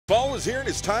Fall is here and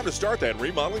it's time to start that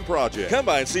remodeling project. Come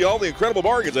by and see all the incredible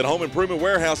bargains at Home Improvement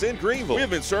Warehouse in Greenville. We have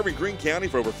been serving Greene County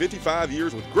for over 55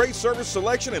 years with great service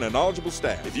selection and a knowledgeable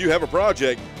staff. If you have a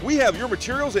project, we have your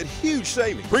materials at huge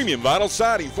savings. Premium vinyl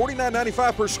siding,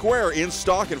 $49.95 per square, in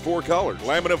stock in 4 colors.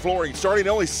 Laminate flooring starting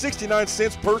at only 69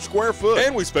 cents per square foot.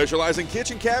 And we specialize in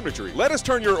kitchen cabinetry. Let us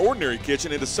turn your ordinary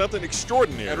kitchen into something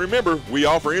extraordinary. And remember, we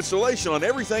offer installation on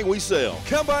everything we sell.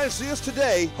 Come by and see us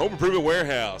today. Home Improvement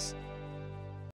Warehouse.